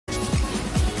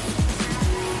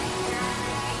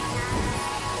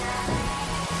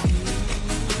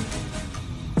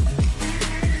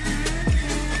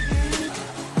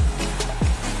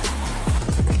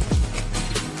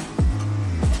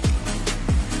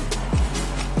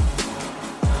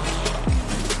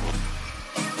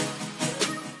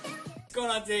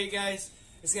on today, guys?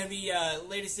 It's going to be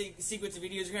latest sequence of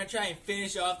videos. We're going to try and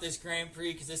finish off this Grand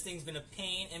Prix because this thing's been a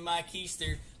pain in my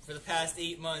keister for the past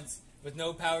 8 months with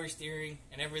no power steering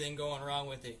and everything going wrong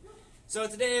with it. So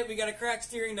today we got a cracked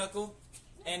steering knuckle,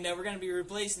 and we're going to be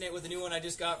replacing it with a new one I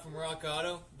just got from Rock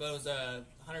Auto. But it was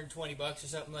 $120 or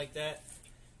something like that.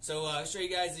 So I'll show you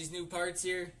guys these new parts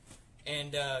here,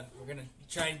 and we're going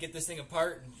to try and get this thing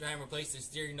apart and try and replace this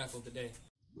steering knuckle today.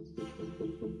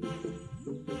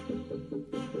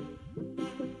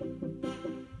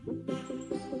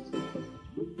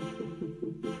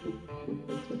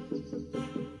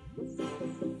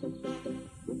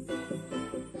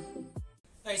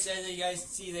 Nice, as you guys can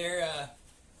see there,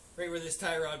 right where this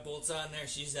tie rod bolts on there,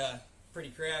 she's pretty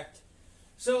cracked.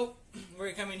 So we're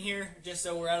going to come in here just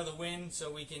so we're out of the wind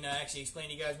so we can actually explain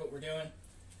to you guys what we're doing.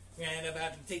 We're going to end up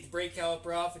having to take the brake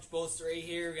caliper off, which bolts right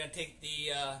here. We're going to take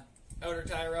the outer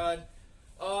tie rod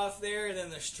off there, and then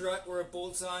the strut where it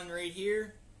bolts on right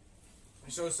here.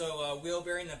 There's also a wheel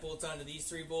bearing that bolts onto these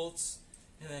 3 bolts,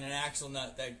 and then an axle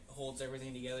nut that holds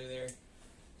everything together there.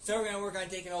 So we're going to work on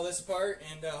taking all this apart,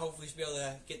 and hopefully be able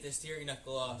to get this steering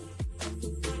knuckle off.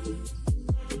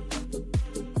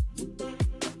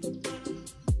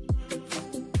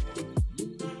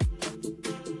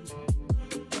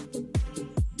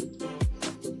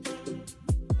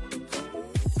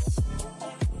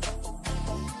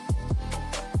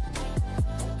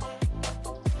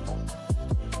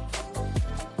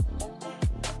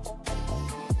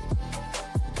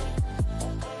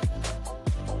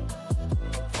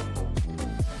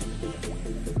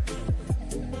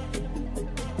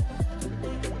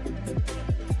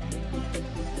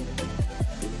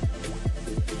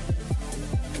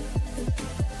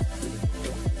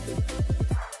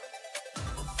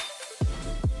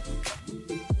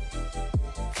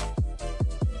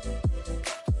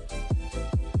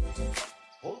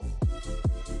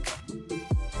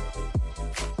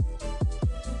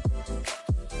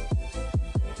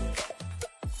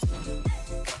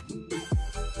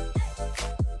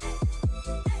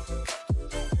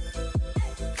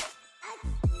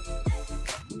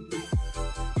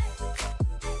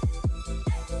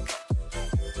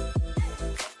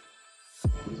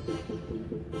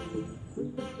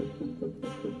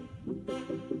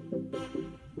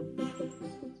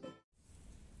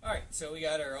 Alright, so we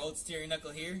got our old steering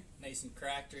knuckle here, nice and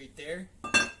cracked right there.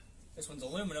 This one's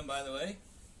aluminum, by the way.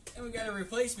 And we got a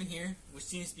replacement here, which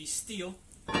seems to be steel.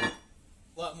 A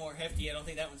lot more hefty. I don't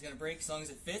think that one's going to break as long as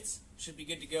it fits. Should be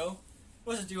good to go.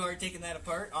 Wasn't too hard taking that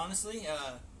apart, honestly.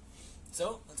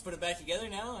 So, let's put it back together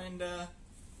now and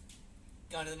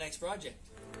go on to the next project.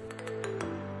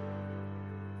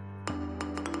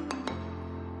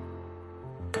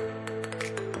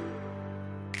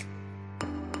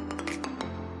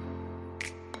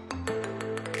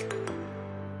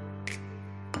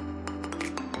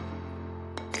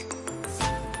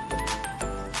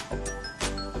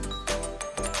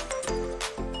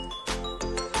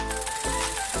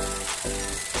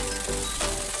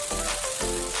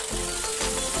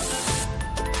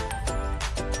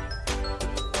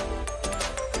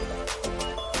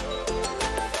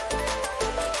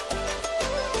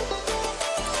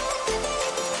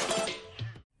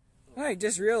 I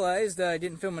just realized I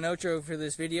didn't film an outro for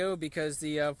this video because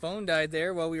the phone died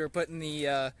there while we were putting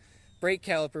the brake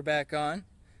caliper back on.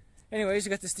 Anyways, we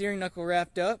got the steering knuckle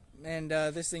wrapped up, and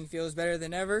this thing feels better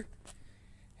than ever.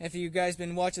 If you guys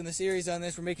been watching the series on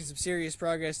this, we're making some serious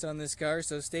progress on this car,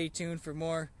 so stay tuned for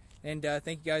more. And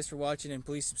thank you guys for watching, and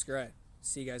please subscribe.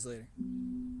 See you guys later.